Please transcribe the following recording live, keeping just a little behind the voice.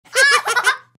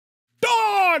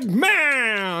Dog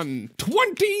Man!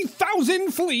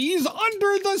 20,000 Fleas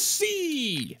Under the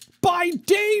Sea by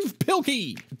Dave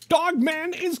Pilkey. Dog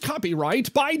Man is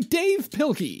copyright by Dave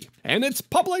Pilkey, and it's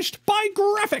published by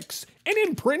Graphics, an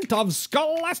imprint of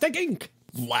Scholastic Inc.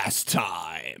 Last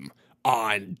time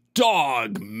on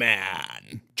Dog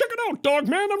Man. Check it out, Dog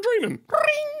Man, I'm dreaming.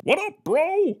 What up,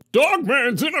 bro? Dog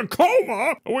Man's in a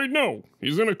coma. Oh, wait, no.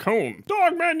 He's in a cone.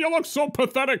 Dog Man, you look so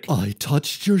pathetic. I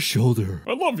touched your shoulder.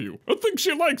 I love you. I think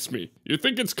she likes me. You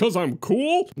think it's 'cause I'm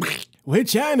cool?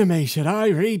 Which anime should I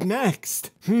read next?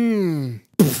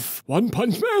 One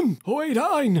Punch Man? Oh wait,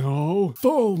 I know.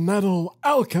 Full Metal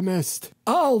Alchemist.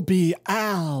 I'll be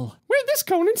Al. Wear this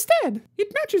cone instead.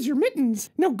 It matches your mittens.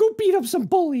 Now go beat up some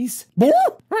bullies. All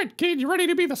right, kid, you ready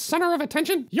to be the center of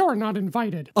attention? You're not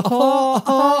invited. You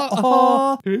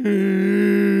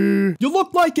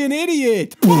look like an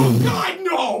idiot. Oh, God,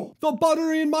 no! The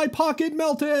butter in my pocket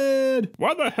melted.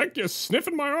 Why the heck you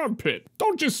sniffing my armpit?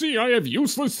 Don't you see I have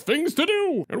useless things to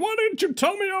do? And why didn't you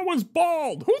tell me I was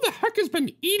bald? Who the heck has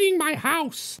been eating my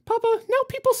house? Papa, now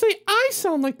people say I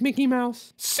sound like Mickey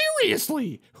Mouse.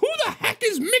 Seriously, who the heck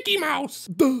is Mickey Mouse?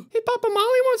 Hey, Papa,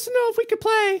 Molly wants to know if we could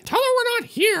play. Tell her we're not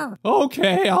here.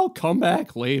 Okay, I'll come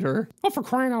back later. Oh, for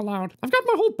crying out loud. I've got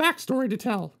my whole backstory to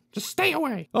tell. Just stay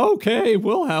away. Okay,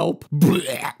 we'll help.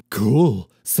 Cool.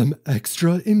 Some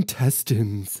extra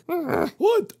intestines.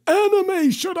 What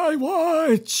anime should I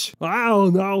watch? I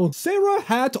don't know. Sarah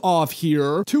Hat Off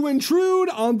here to intrude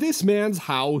on this man's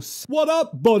house. What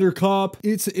up, Buttercup?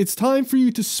 It's time for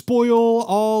you to spoil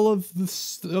all of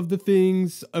the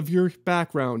things of your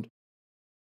background.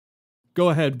 Go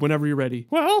ahead whenever you're ready.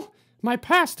 Well, my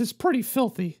past is pretty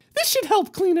filthy. This should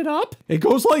help clean it up. It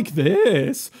goes like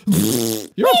this.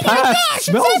 Your Oh my past gosh,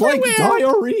 smells it's like everywhere.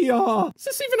 diarrhea. Is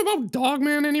this even about Dog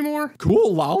Man anymore?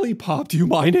 Cool lollipop. Do you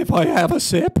mind if I have a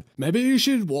sip? Maybe you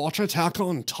should watch Attack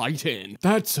on Titan.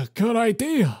 That's a good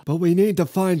idea. But we need to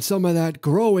find some of that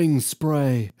growing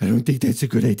spray. I don't think that's a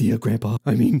good idea, Grandpa.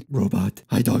 I mean, robot.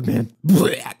 Hi, Dogman.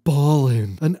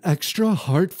 Ballin'. An extra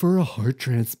heart for a heart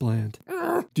transplant.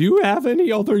 Do you have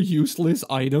any other useless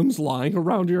items lying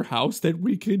around your house that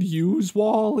we could use,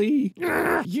 Wally?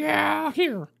 Yeah.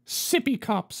 Here, sippy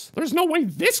cups. There's no way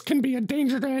this can be a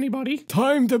danger to anybody.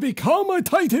 Time to become a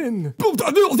Titan.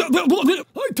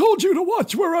 I told you to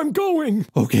watch where I'm going.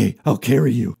 Okay, I'll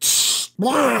carry you.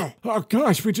 Oh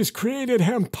gosh, we just created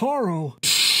Hamtaro.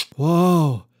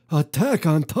 Whoa. Attack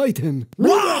on Titan.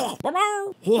 I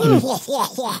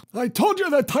told you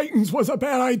the Titans was a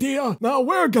bad idea. Now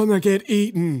we're gonna get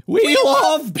eaten. We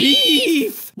love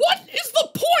beef. What is the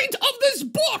point of this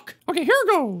book? Okay, here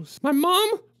goes. My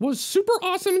mom was super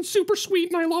awesome and super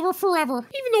sweet, and I love her forever,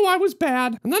 even though I was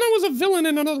bad. And then I was a villain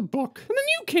in another book. And then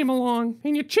you came along,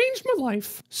 and you changed my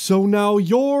life. So now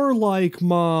you're like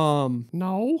Mom.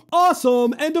 No.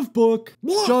 Awesome. End of book.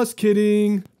 Just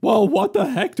kidding. Well, what the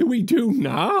heck do we do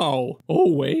now?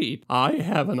 Oh, wait. I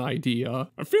have an idea.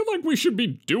 I feel like we should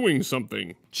be doing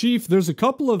something. Chief, there's a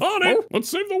couple of... On it! Let's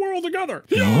save the world together!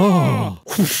 Oh,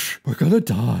 we're gonna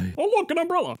die. Oh, look, an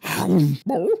umbrella!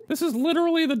 This is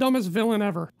literally the dumbest villain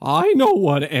ever. I know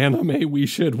what anime we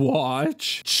should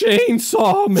watch.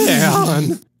 Chainsaw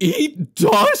Man! Eat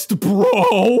dust,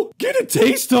 bro! Get a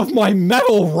taste of my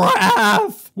metal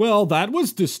wrath! Well, that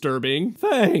was disturbing.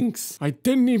 Thanks. I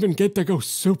didn't even get to go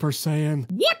Super Saiyan.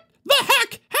 What the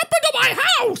heck happened to my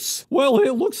house? Well,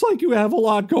 it looks like you have a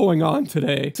lot going on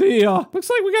today. See ya. Looks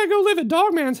like we gotta go live at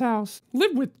Dog Man's house.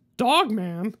 Live with Dog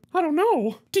Man? I don't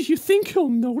know. Do you think he'll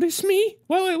notice me?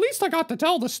 Well, at least I got to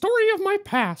tell the story of my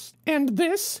past. And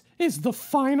this is the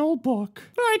final book.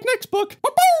 All right, next book.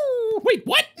 Wait,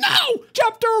 what? No!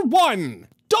 Chapter 1.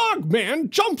 Dog Man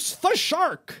jumps the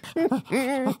shark.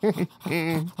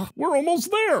 We're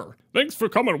almost there. Thanks for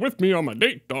coming with me on my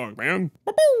date, Dog Man.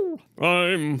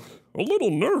 I'm a little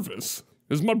nervous.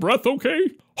 Is my breath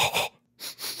okay?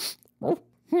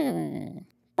 Hey!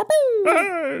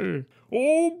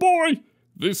 Oh boy!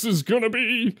 This is gonna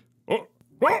be...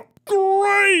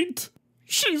 great!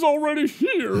 She's already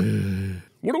here.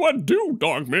 What do I do,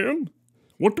 Dog Man?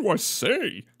 What do I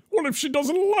say? What if she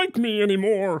doesn't like me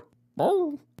anymore?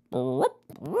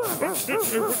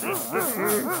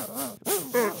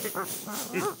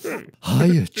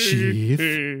 Hiya,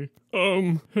 Chief.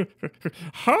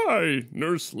 Hi,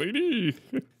 nurse lady.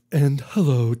 And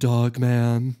hello, Dog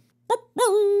Man.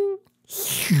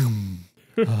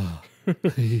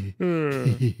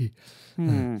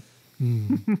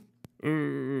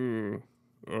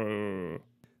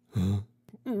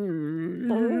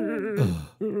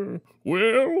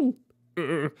 Well,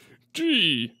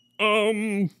 gee,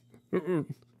 huh?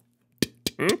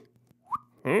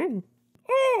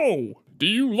 Oh, Do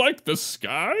you like the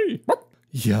sky?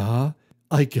 Yeah,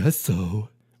 I guess so.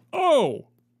 Oh.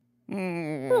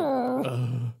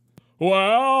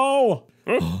 Well,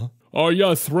 are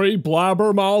you three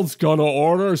blabbermouths gonna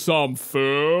order some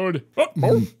food?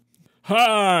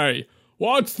 Hey,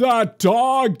 what's that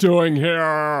dog doing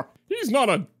here? He's not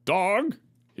a dog.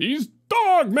 He's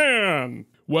Dog Man.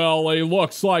 Well, he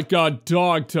looks like a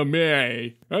dog to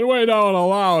me, and we don't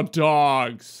allow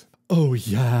dogs. Oh,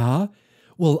 yeah?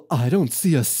 Well, I don't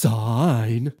see a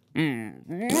sign. No.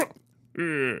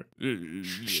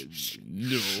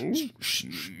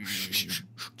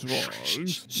 Dogs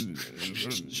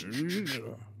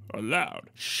allowed.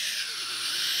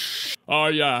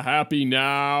 Are you happy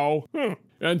now?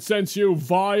 And since you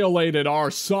violated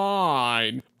our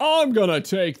sign, I'm gonna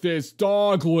take this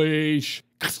dog leash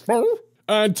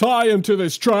and tie him to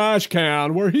this trash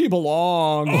can where he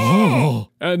belongs. Oh.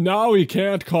 And now he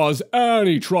can't cause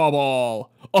any trouble.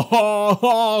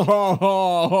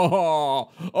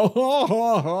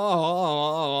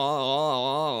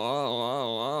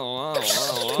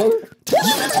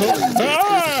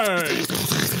 Hey!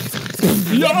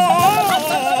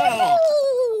 Yeah!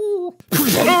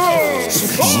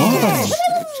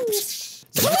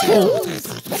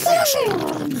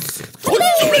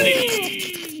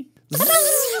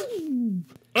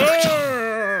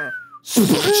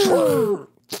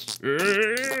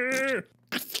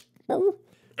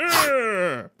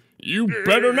 You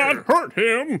better not hurt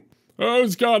him.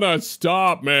 Who's gonna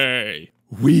stop me?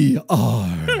 We are.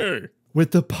 Hey,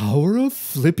 With the power of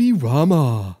Flippy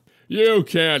Rama. you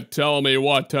can't tell me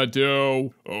what to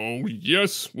do. Oh,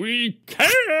 yes, we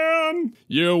can.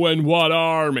 You and what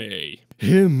army?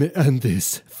 Him and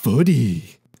this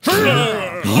footy.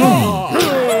 And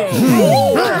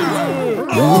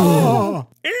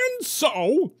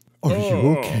so, Are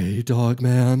you okay, Dog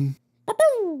Man?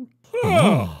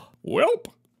 welp,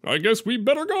 I guess we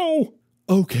better go.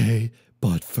 Okay,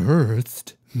 but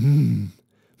first.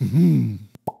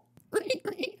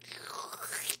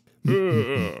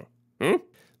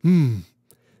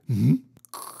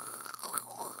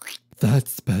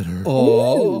 That's better.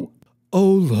 Oh. Oh,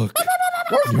 look.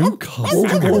 New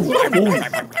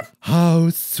customer. How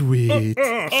sweet.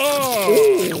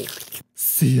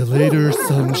 See you later,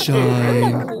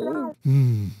 sunshine.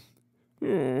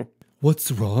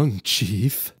 What's wrong,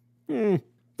 Chief?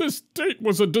 This date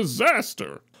was a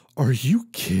disaster. Are you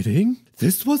kidding?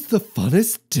 This was the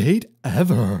funnest date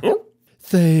ever.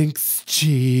 Thanks,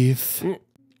 Chief.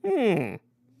 Hey!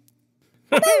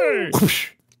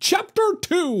 Chapter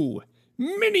 2,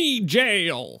 Mini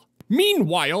Jail.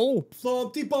 Meanwhile,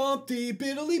 Thumpty bumpty,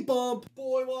 biddly bump.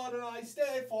 Boy, why don't I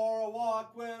stay for a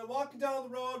walk when I'm walking down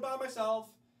the road by myself?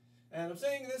 And I'm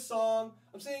singing this song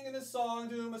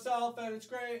to myself, and it's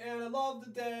great, and I love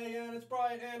the day, and it's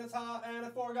bright, and it's hot, and I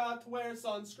forgot to wear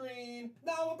sunscreen.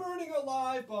 Now I'm burning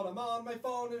alive, but I'm on my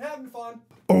phone and having fun.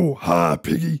 Oh, hi,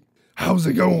 Piggy. How's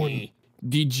it going?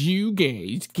 Did you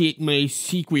guys get my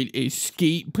secret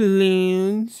escape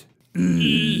plans?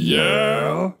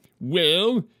 Yeah.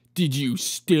 Well, did you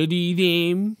study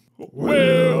them?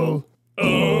 Well,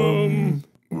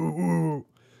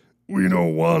 we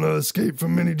don't want to escape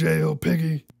from mini jail,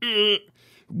 Piggy.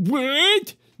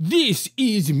 What? This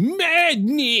is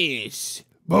madness!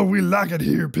 But we like it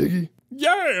here, Piggy.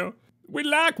 yeah, we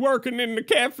like working in the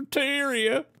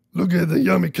cafeteria. Look at the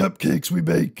yummy cupcakes we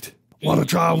baked. Want to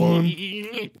try one?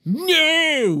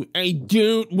 No! I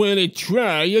don't want to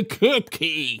try a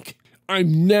cupcake!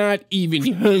 I'm not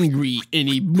even hungry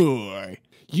anymore.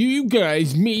 You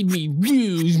guys made me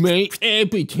lose my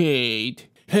appetite.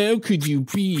 How could you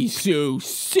be so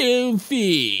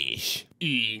selfish?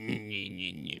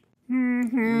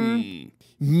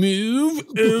 Move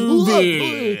over.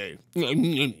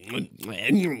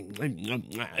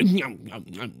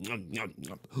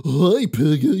 Hi,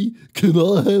 Piggy. Can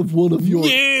I have one of your...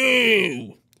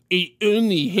 No! I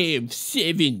only have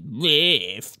 7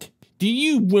 left. Do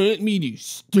you want me to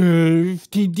starve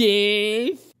to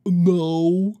death?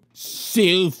 No.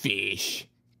 Selfish.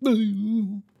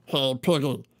 Hey,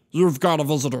 Piggy, you've got a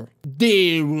visitor.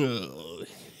 Daryl.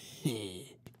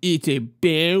 It's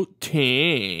about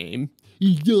time.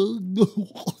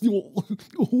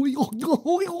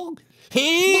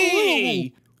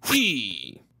 Hey!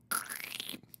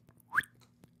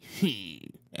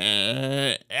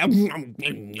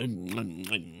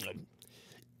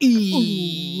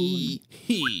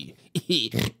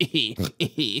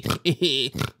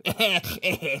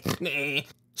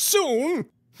 Soon,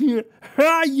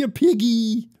 Hiya,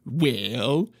 Piggy.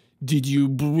 Well, did you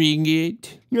bring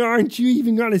it? Aren't you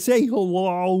even gonna say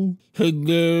hello?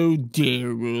 Hello,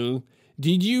 Daryl.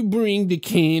 Did you bring the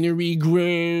cannery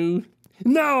grow?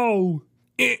 No!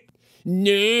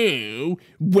 No,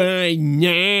 why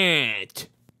not?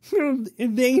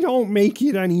 They don't make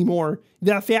it anymore.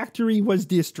 The factory was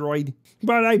destroyed.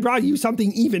 But I brought you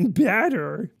something even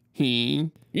better.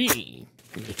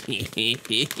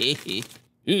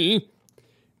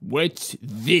 What's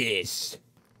this?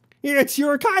 It's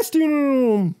your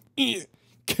costume!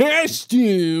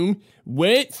 Costume?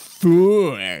 What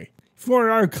for?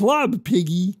 For our club,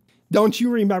 Piggy. Don't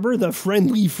you remember the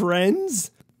Friendly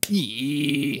Friends?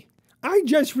 Yeah. I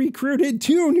just recruited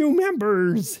 2 new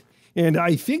members. And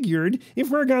I figured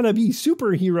if we're gonna be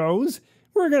superheroes,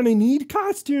 we're gonna need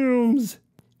costumes.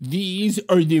 These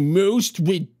are the most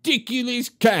ridiculous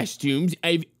costumes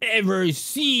I've ever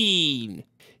seen.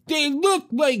 They look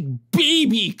like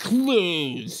baby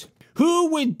clothes.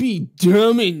 Who would be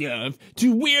dumb enough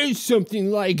to wear something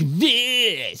like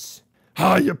this?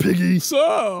 Hiya, Piggy.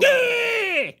 So.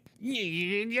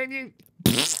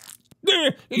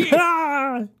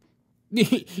 Ah!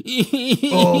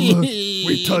 Oh, look,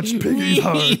 we touched Piggy's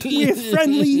heart. With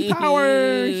friendly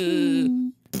powers.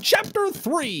 Chapter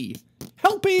 3,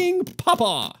 Helping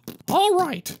Papa. All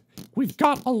right, we've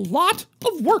got a lot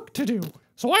of work to do,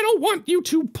 so I don't want you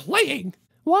two playing.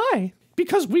 Why?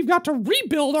 Because we've got to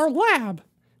rebuild our lab.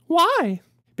 Why?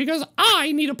 Because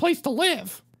I need a place to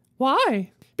live.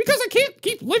 Why? Because I can't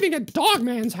keep living at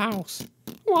Dogman's house.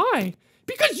 Why?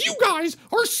 Because you guys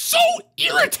are so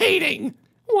irritating.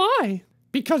 Why?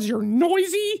 Because you're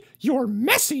noisy, you're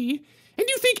messy, and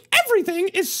you think everything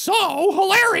is so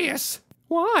hilarious.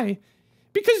 Why?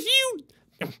 Because you...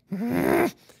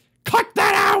 Cut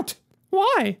that out!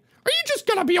 Why? Are you just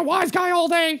gonna be a wise guy all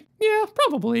day? Yeah,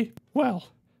 probably. Well,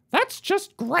 that's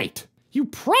just great. You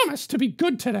promised to be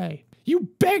good today. You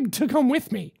begged to come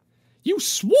with me. You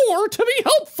swore to be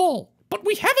helpful. But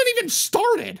we haven't even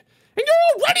started. And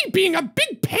you're already being a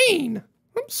big pain.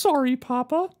 I'm sorry,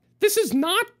 Papa. This is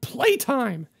not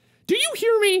playtime. Do you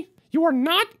hear me? You are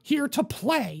not here to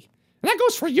play. And that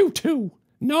goes for you too.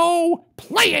 No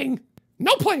playing.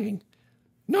 No playing.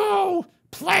 No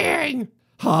playing.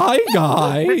 Hi,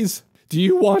 guys. Do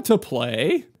you want to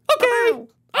play? Okay.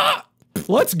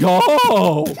 Let's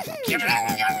go.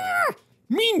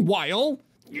 Meanwhile,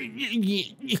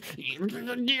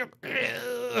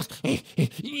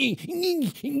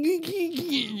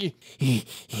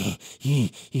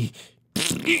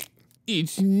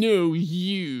 it's no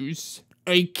use.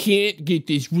 I can't get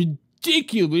this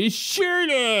ridiculous shirt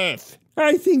off.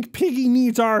 I think Piggy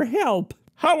needs our help.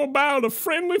 how about a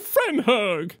friendly friend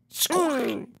hug?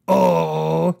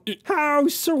 Oh, How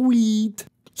sweet.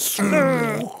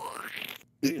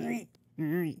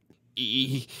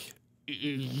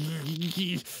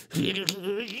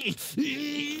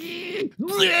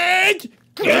 Let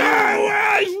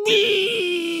go of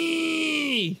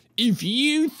me! If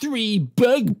you 3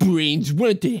 bug brains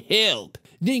want to help,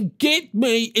 then get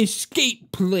my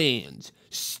escape plans,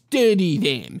 study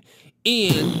them,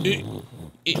 and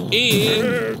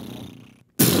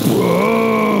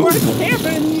What's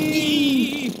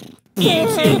happening?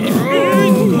 it's an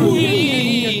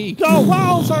earthquake! The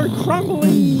walls are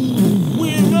crumbling.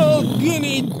 We're all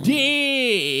gonna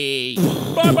die!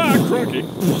 Bye-bye, Croaky.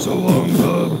 so long,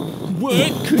 bub.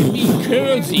 What could be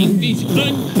causing this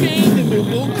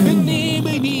unfathomable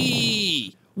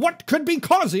calamity? What could be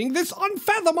causing this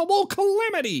unfathomable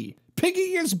calamity?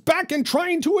 Piggy is back and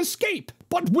trying to escape.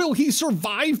 But will he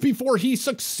survive before he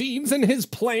succeeds in his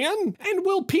plan? And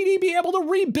will Petey be able to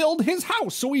rebuild his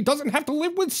house so he doesn't have to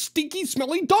live with stinky,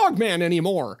 smelly Dogman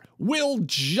anymore? We'll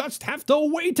just have to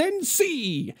wait and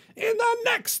see in the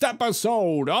next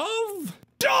episode of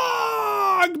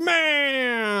Dogman!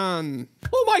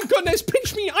 Oh my goodness,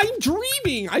 pinch me, I'm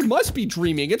dreaming! I must be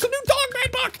dreaming. It's a new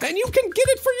Dogman book, and you can get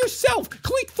it for yourself.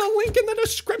 Click the link in the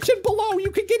description below. You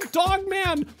can get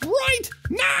Dogman right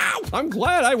now! I'm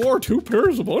glad I wore 2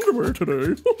 pairs of underwear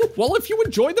today. Well, if you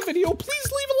enjoyed the video,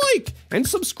 please leave a like and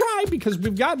subscribe because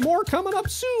we've got more coming up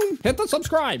soon. Hit the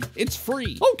subscribe, it's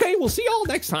free. Okay, we'll see y'all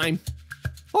next time.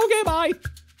 Okay, bye.